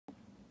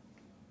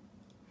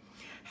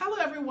Hello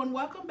everyone,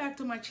 welcome back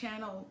to my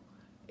channel.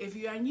 If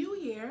you are new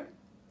here,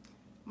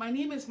 my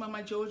name is Mama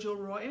Jojo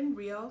Raw and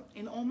Real,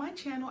 and on my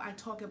channel I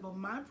talk about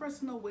my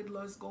personal weight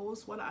loss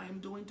goals, what I am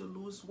doing to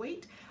lose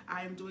weight.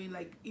 I am doing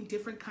like in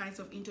different kinds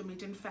of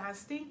intermittent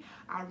fasting.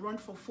 I run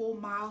for 4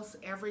 miles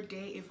every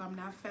day if I'm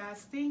not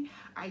fasting.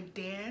 I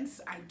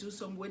dance, I do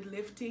some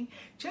weightlifting,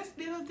 just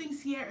little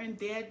things here and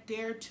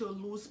there to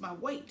lose my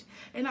weight.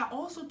 And I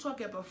also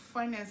talk about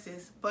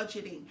finances,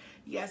 budgeting.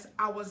 Yes,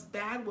 I was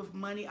bad with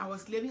money. I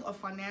was living a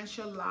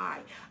financial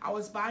lie. I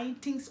was buying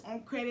things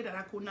on credit that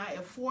I could not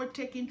afford,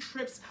 taking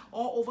trips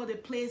all over the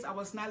place. I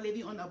was not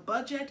living on a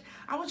budget.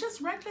 I was just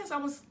reckless. I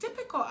was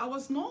typical. I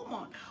was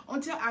normal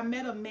until I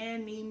met a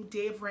man named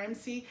Dave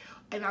Ramsey,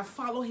 and I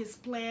follow his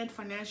plan,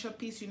 Financial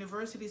Peace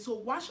University. So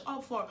watch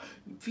out for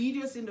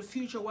videos in the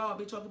future where I'll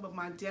be talking about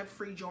my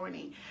debt-free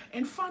journey.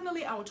 And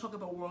finally, I will talk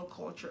about world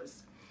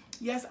cultures.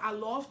 Yes, I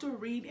love to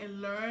read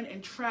and learn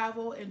and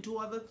travel and do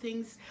other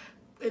things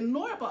and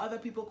learn about other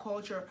people's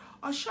culture.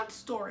 A short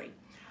story.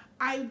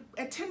 I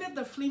attended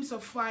the Flames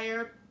of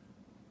Fire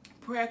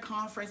prayer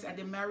conference at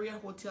the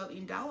Marriott Hotel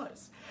in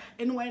Dallas.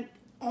 And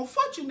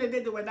unfortunately,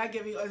 they were not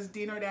giving us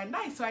dinner that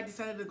night, so I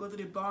decided to go to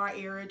the bar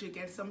area to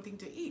get something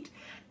to eat.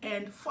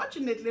 And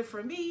fortunately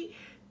for me,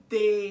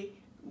 the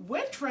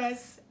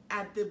waitress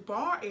at the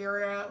bar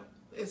area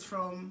is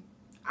from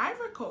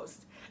Ivory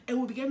Coast.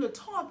 And we began to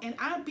talk, and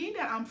being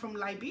that I'm from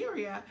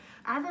Liberia,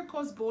 Ivory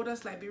Coast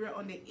borders Liberia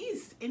on the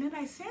east. And then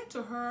I said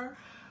to her,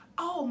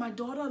 oh, my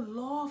daughter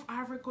loves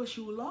Ivory Coast.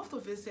 She would love to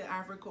visit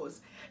Ivory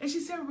Coast. And she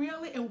said,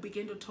 really? And we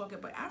began to talk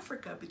about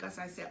Africa because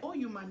I said, oh,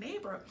 you're my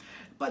neighbor.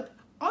 But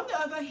on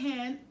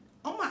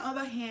my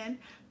other hand,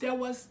 there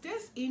was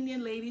this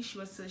Indian lady.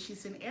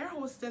 She's an air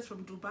hostess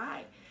from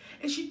Dubai.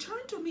 And she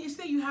turned to me and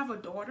said, you have a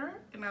daughter?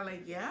 And I'm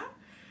like, yeah.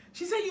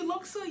 She said, you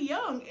look so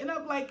young. And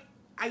I'm like,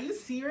 are you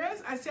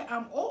serious? I said,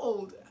 I'm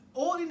old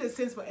in a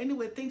sense, but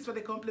anyway, thanks for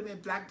the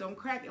compliment, black don't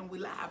crack. And we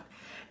laughed.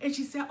 And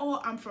she said,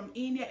 oh, I'm from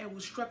India. And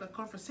we struck a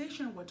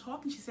conversation. We're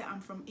talking. She said,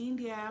 I'm from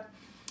India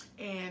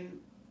and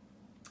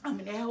I'm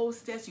an air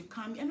hostess. You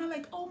come. And I'm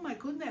like, oh my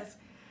goodness.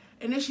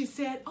 And then she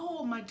said,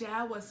 oh, my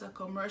dad was a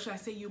commercial. I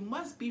said, you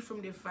must be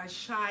from the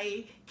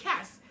Vashai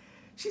caste.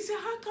 She said,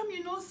 how come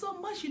you know so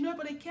much? You know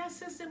about the caste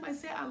system? I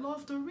said, I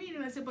love to read.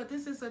 And I said, but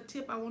this is a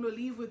tip I want to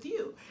leave with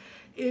you.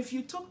 If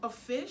you took a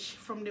fish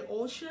from the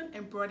ocean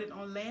and brought it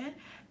on land,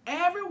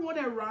 everyone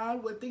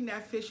around would think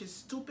that fish is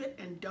stupid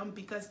and dumb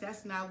because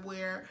that's not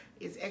where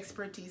its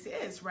expertise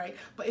is, right?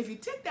 But if you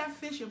take that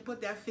fish and put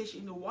that fish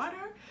in the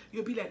water,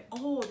 you'll be like,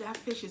 oh, that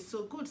fish is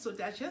so good. So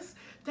that's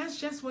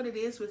just what it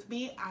is with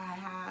me.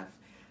 I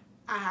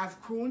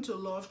have grown to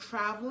love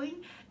traveling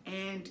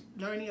and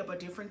learning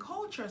about different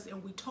cultures,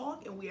 and we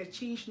talk and we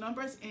exchange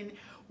numbers, and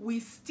we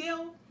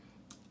still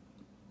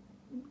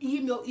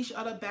email each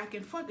other back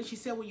and forth. And she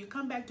said, when you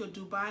come back to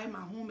Dubai,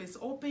 my home is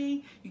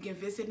open. You can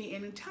visit me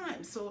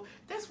anytime. So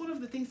that's one of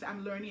the things that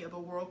I'm learning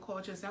about world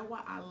cultures. That's why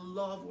I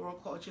love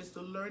world cultures,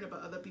 to learn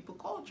about other people's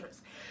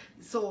cultures.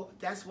 So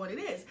that's what it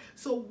is.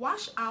 So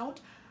watch out.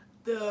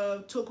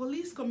 The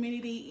Togolese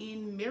community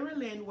in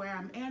Maryland, where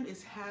I'm at,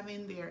 is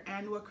having their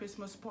annual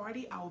Christmas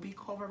party. I will be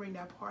covering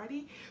that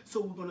party.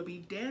 So we're going to be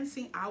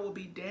dancing. I will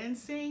be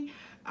dancing.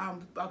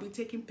 I'll be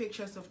taking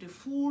pictures of the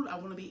food. I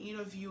want to be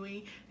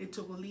interviewing the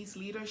Togolese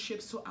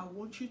leadership. So I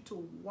want you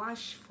to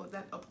watch for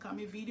that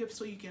upcoming video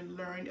so you can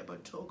learn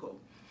about Togo.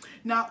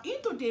 Now, in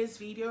today's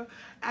video,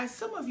 as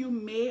some of you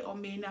may or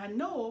may not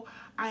know,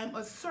 I am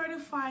a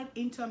certified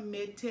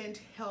intermittent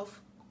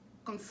health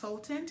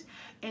consultant,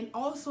 and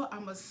also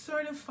I'm a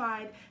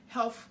certified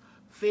health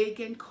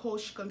vegan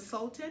coach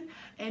consultant,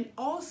 and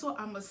also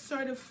I'm a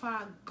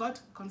certified gut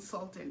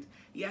consultant.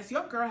 Yes,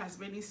 your girl has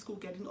been in school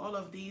getting all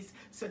of these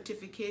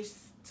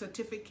certificates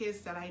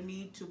that I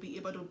need to be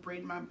able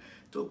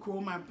to grow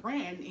my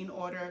brand in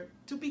order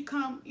to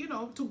become,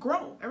 to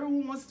grow.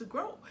 Everyone wants to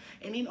grow,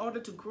 and in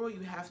order to grow,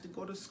 you have to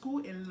go to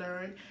school and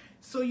learn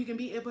so you can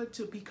be able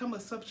to become a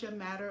subject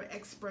matter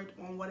expert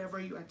on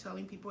whatever you are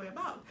telling people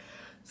about.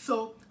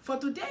 So for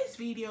today's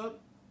video,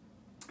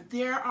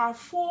 there are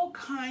 4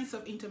 kinds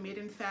of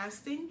intermittent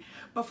fasting,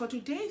 but for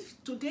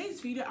today's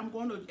video, I'm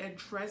going to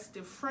address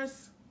the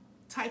first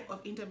type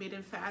of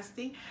intermittent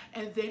fasting,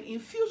 and then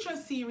in future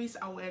series,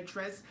 I will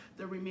address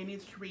the remaining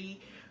 3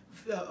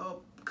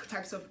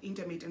 types of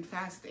intermittent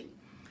fasting.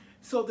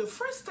 So the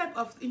first type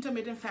of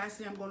intermittent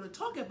fasting I'm going to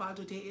talk about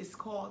today is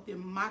called the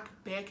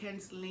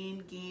Berkhan's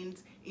Lean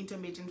Gains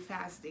intermittent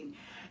fasting.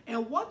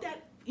 And what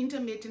that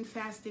intermittent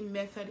fasting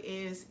method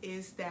is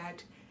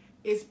that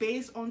it's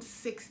based on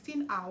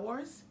 16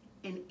 hours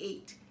and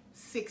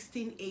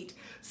 16-8.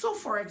 So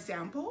for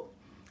example,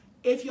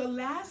 if your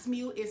last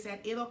meal is at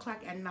 8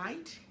 o'clock at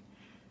night,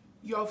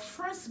 your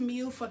first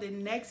meal for the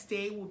next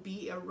day will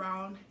be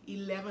around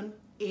 11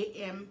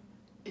 a.m.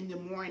 in the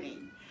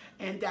morning.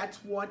 And that's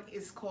what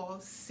is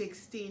called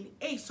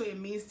 16-8. So it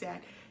means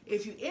that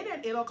if you eat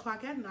at 8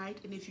 o'clock at night,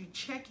 and if you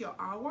check your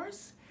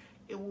hours,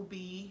 it will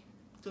be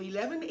to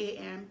 11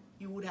 a.m.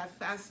 you would have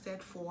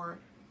fasted for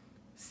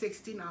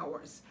 16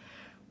 hours.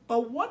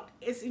 But what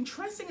is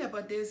interesting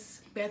about this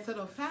method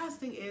of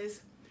fasting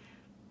is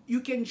you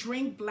can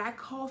drink black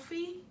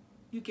coffee,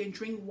 you can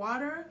drink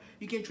water,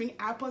 you can drink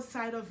apple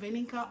cider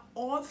vinegar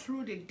all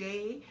through the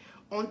day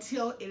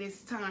until it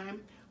is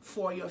time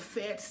for your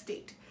fed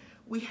state.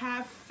 We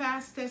have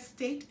fasted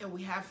state and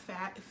we have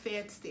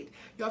fed state.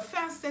 Your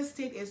fasted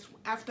state is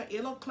after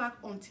 8 o'clock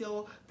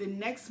until the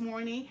next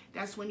morning.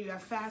 That's when you are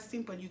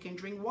fasting, but you can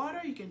drink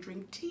water, you can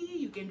drink tea,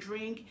 you can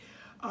drink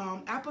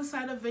apple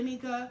cider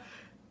vinegar,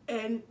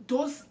 and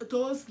those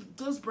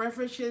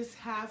beverages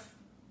have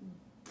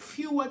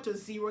fewer to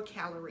 0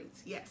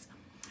 calories. Yes.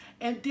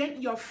 And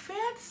then your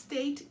fed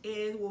state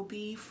will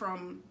be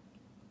from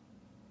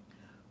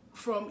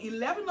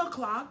 11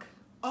 o'clock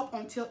up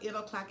until 8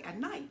 o'clock at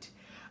night.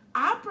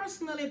 I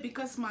personally,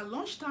 because my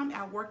lunchtime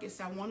at work is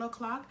at 1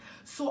 o'clock,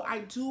 so I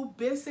do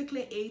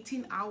basically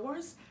 18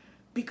 hours,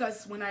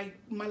 because when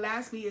my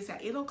last meal is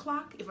at 8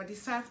 o'clock. If I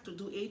decide to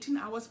do 18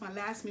 hours, my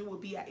last meal will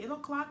be at 8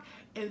 o'clock,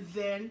 and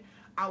then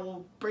I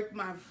will break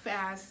my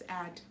fast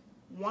at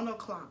 1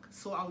 o'clock.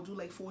 So I'll do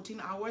like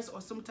 14 hours, or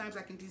sometimes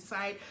I can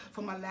decide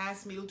for my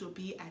last meal to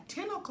be at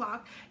 10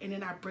 o'clock, and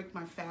then I break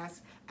my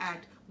fast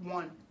at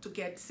 1 to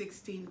get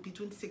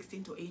between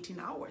 16 to 18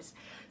 hours.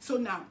 So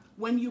now,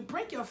 when you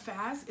break your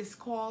fast, it's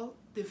called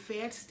the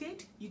fed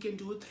state. You can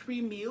do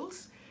 3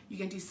 meals. You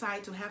can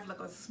decide to have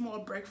like a small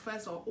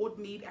breakfast or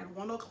oatmeal at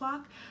 1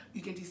 o'clock.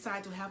 You can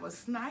decide to have a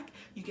snack.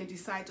 You can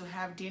decide to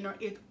have dinner.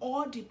 It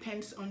all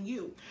depends on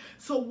you.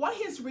 So what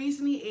his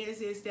reasoning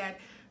is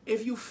that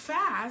if you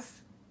fast,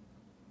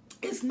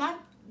 it's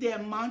not the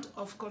amount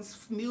of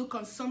meal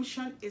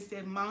consumption, it's the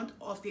amount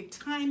of the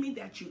timing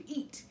that you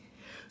eat.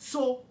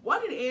 So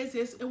what it is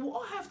it will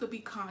all have to be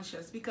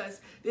conscious,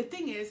 because the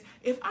thing is,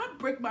 if I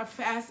break my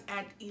fast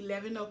at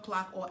 11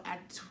 o'clock or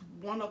at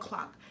 1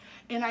 o'clock,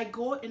 and I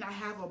go and I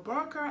have a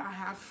burger, I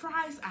have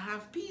fries, I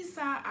have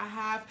pizza, I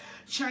have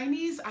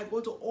Chinese, I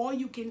go to all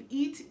you can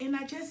eat, and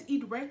I just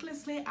eat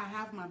recklessly. I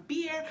have my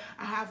beer,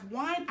 I have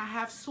wine, I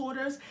have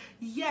sodas.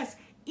 Yes,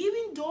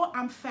 even though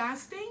I'm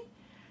fasting,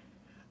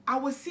 I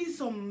will see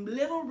some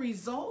little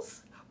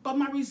results, but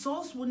my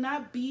results will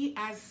not be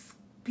as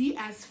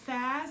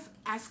fast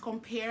as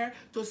compared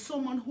to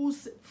someone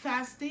who's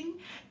fasting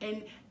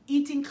and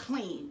eating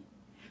clean.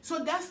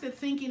 So that's the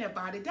thinking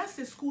about it. That's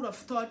the school of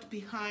thought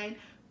behind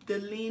the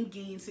lean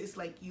gains. It's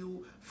like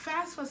you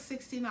fast for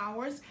 16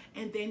 hours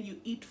and then you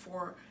eat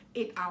for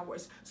 8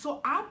 hours.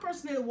 So I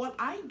personally, what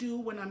I do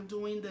when I'm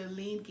doing the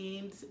lean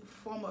gains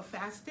form of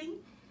fasting,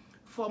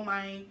 for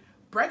my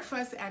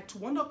breakfast at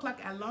 1 o'clock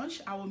at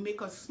lunch, I will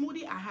make a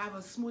smoothie. I have a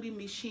smoothie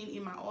machine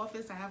in my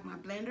office. I have my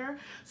blender.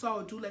 So I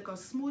will do like a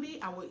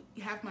smoothie. I will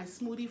have my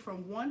smoothie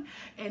from 1.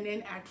 And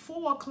then at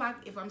 4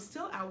 o'clock, if I'm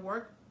still at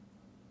work,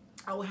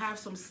 I will have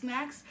some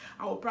snacks.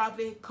 I will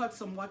probably cut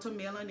some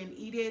watermelon and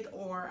eat it,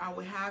 or I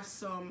will have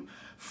some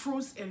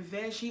fruits and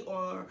veggie,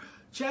 or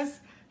just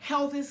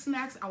healthy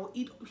snacks. I will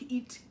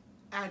eat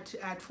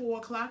at 4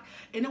 o'clock.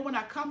 And then when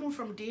I come home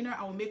from dinner,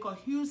 I will make a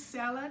huge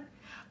salad,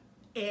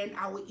 and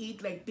I will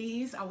eat like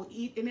beans. I will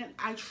eat, and then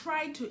I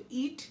try to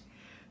eat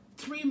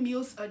 3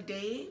 meals a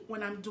day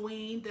when I'm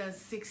doing the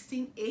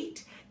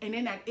 16-8, and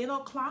then at 8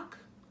 o'clock,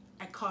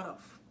 I cut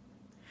off.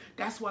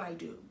 That's what I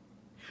do.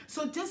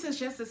 So this is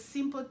just a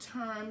simple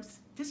terms,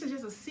 this is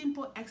just a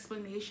simple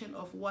explanation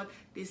of what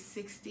this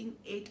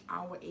 16-8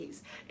 hour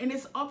is. And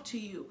it's up to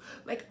you.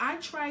 Like I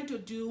try to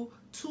do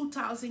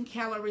 2,000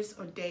 calories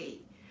a day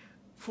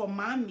for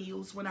my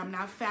meals when I'm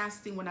not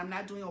fasting, when I'm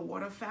not doing a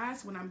water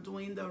fast. When I'm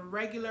doing the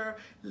regular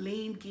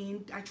lean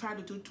gain, I try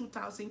to do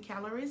 2,000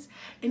 calories.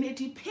 And it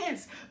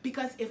depends,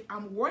 because if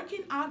I'm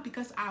working out,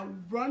 because I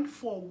run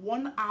for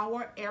 1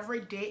 hour every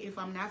day, if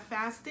I'm not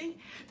fasting,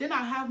 then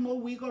I have more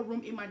wiggle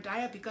room in my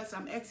diet because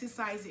I'm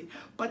exercising.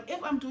 But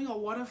if I'm doing a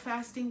water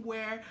fasting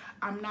where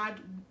I'm not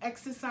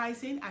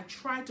exercising, I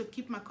try to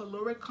keep my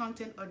caloric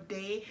content a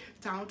day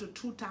down to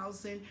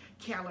 2,000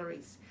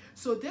 calories.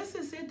 So this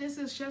is it. This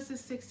is just a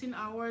 16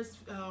 hours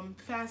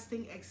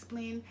fasting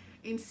explained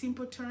in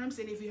simple terms.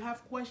 And if you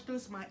have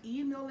questions, my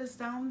email is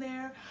down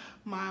there,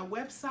 my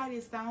website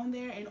is down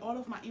there, and all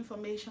of my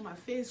information, my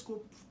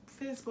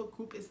Facebook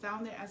group is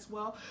down there as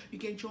well. You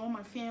can join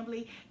my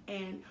family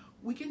and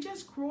we can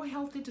just grow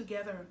healthy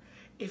together.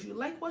 If you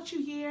like what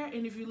you hear,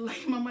 and if you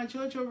like Mama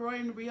Jojo Raw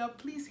and Real,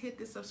 please hit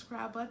the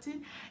subscribe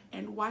button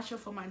and watch out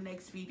for my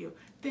next video.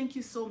 Thank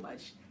you so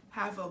much.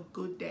 Have a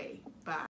good day. Bye.